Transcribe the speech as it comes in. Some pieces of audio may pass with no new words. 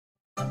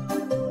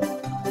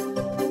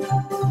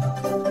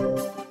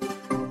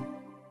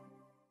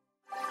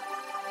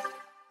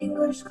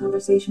English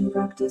conversation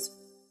practice.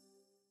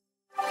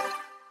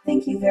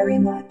 Thank you very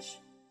much.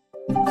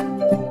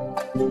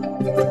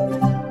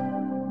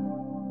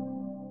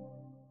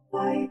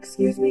 Hi,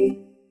 excuse me.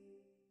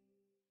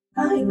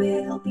 Hi, may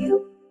I help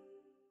you?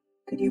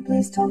 Could you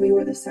please tell me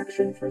where the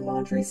section for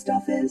laundry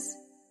stuff is?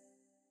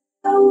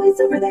 Oh, it's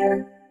over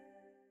there.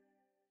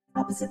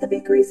 Opposite the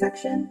bakery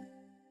section.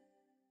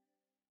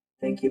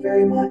 Thank you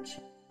very much.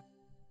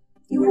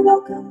 You are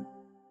welcome.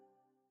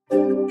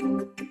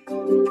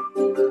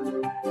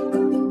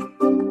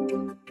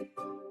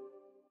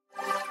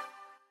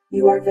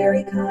 You are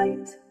very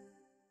kind.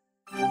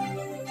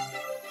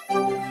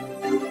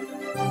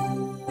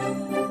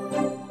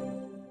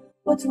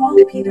 What's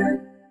wrong,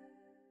 Peter?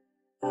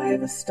 I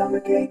have a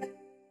stomachache.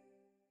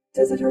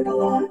 Does it hurt a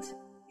lot?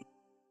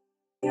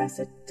 Yes,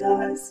 it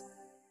does.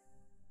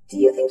 Do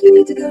you think you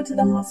need to go to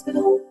the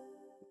hospital?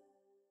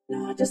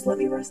 No, just let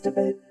me rest a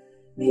bit.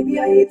 Maybe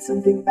I ate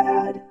something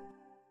bad.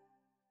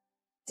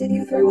 Did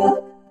you throw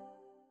up?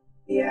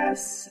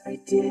 Yes, I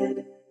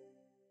did.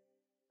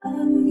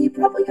 You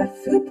probably got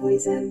food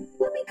poison.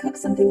 Let me cook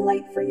something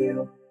light for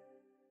you.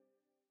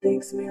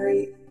 Thanks,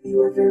 Mary.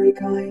 You are very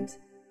kind.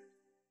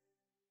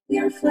 We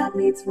are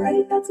flatmates,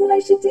 right? That's what I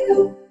should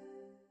do.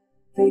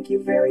 Thank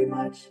you very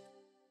much.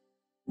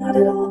 Not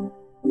at all.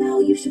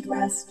 Now you should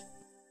rest.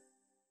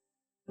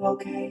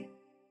 Okay.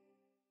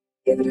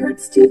 If it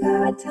hurts too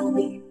bad, tell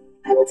me.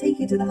 I will take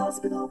you to the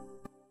hospital.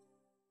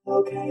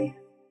 Okay.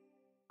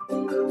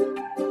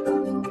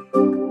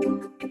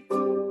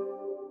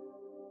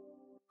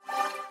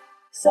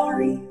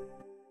 Sorry.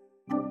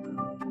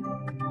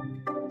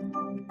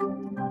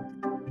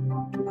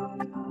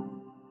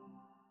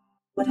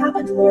 What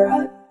happened,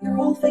 Laura? Your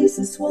whole face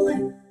is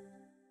swollen.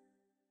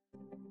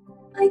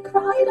 I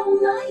cried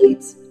all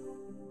night.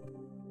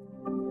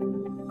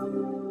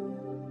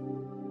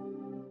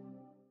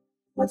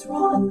 What's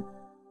wrong?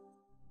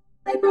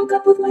 I broke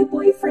up with my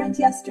boyfriend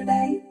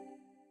yesterday.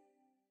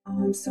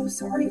 Oh, I'm so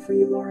sorry for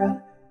you,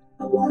 Laura.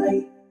 But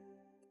why?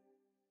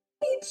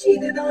 He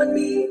cheated on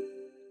me.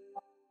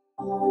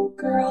 Oh,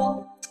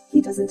 girl,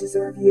 he doesn't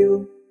deserve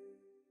you.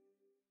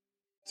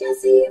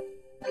 Jesse,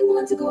 I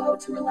want to go out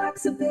to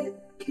relax a bit.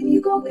 Can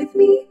you go with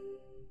me?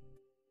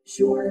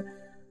 Sure.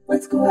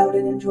 Let's go out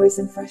and enjoy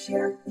some fresh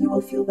air. You will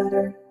feel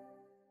better.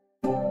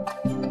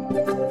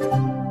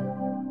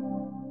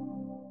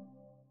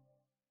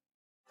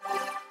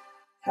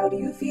 How do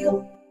you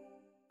feel?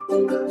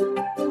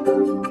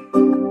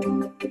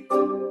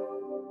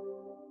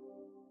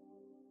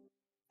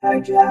 Hi,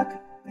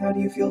 Jack. How do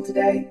you feel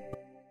today?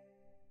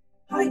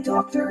 Hi,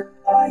 doctor.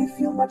 I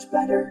feel much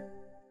better.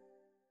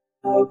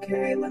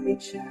 Okay, let me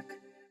check.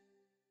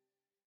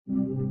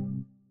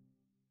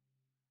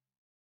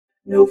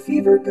 No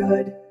fever,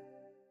 good.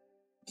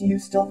 Do you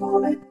still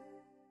vomit?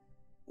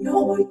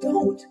 No, I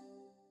don't.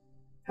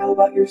 How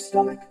about your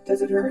stomach?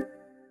 Does it hurt?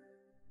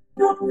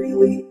 Not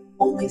really.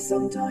 Only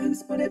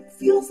sometimes, but it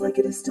feels like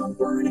it is still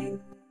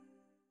burning.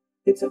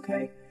 It's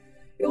okay.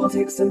 It will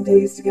take some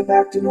days to get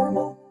back to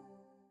normal.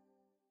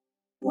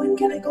 When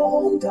can I go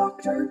home,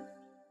 doctor?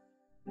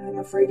 I'm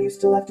afraid you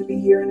still have to be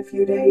here in a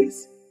few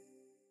days.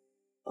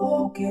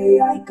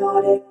 Okay, I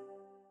got it.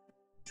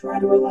 Try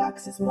to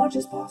relax as much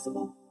as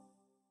possible.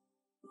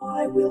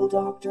 I will,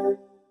 doctor.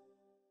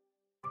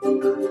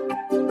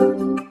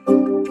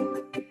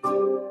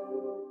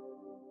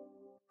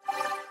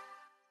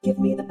 Give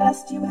me the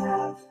best you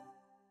have.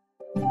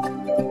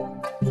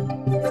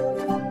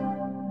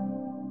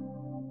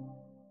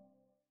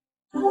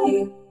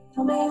 Hi,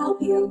 how may I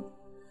help you?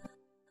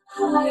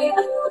 Hi,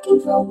 I'm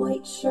looking for a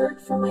white shirt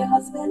for my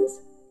husband.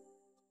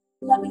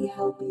 Let me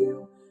help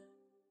you.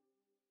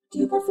 Do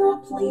you prefer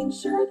a plain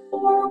shirt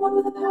or one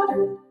with a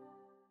pattern?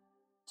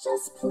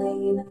 Just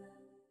plain.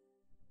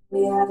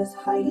 May I have his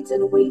height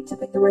and weight to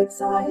pick the right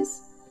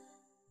size?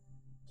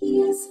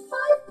 He is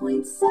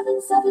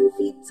 5.77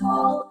 feet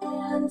tall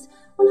and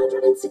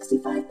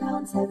 165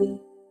 pounds heavy.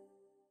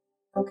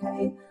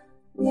 Okay,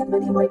 we have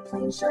many white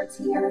plain shirts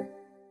here.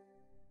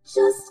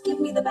 Just give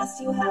me the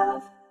best you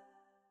have.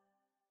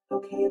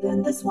 Okay,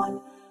 then this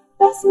one.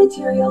 Best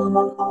material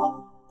among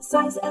all.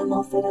 Size M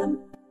will fit him.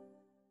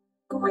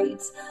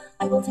 Great,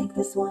 I will take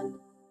this one.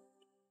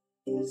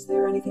 Is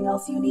there anything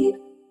else you need?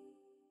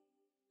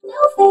 No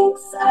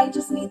thanks, I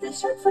just need this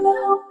shirt for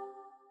now.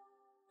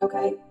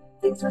 Okay,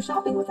 thanks for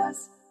shopping with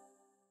us.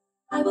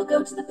 I will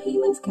go to the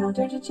payments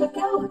counter to check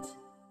out.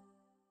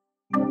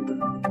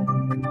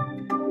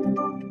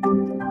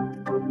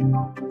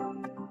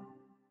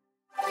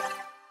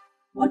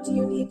 What do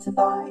you need to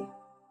buy?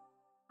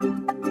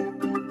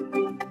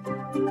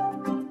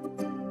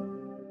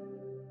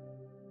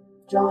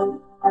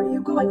 John, are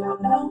you going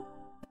out now?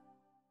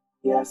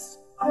 Yes,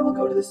 I will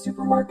go to the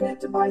supermarket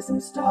to buy some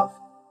stuff.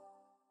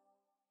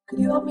 Could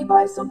you help me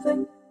buy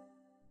something?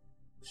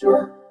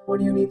 Sure, what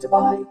do you need to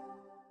buy?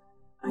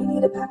 I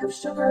need a pack of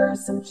sugar,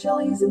 some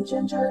chilies, and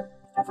ginger.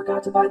 I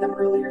forgot to buy them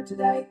earlier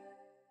today.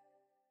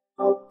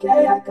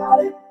 Okay, I got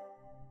it.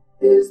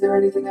 Is there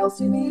anything else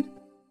you need?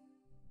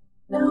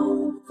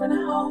 No, for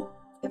now.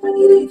 If I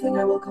need anything,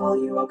 I will call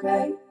you,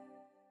 okay?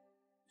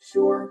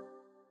 Sure,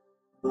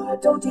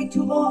 but don't take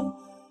too long.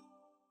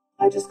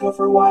 I just go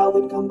for a while,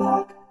 then come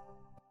back.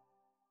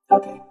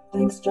 Okay,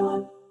 thanks,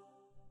 John.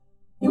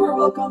 You are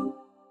welcome.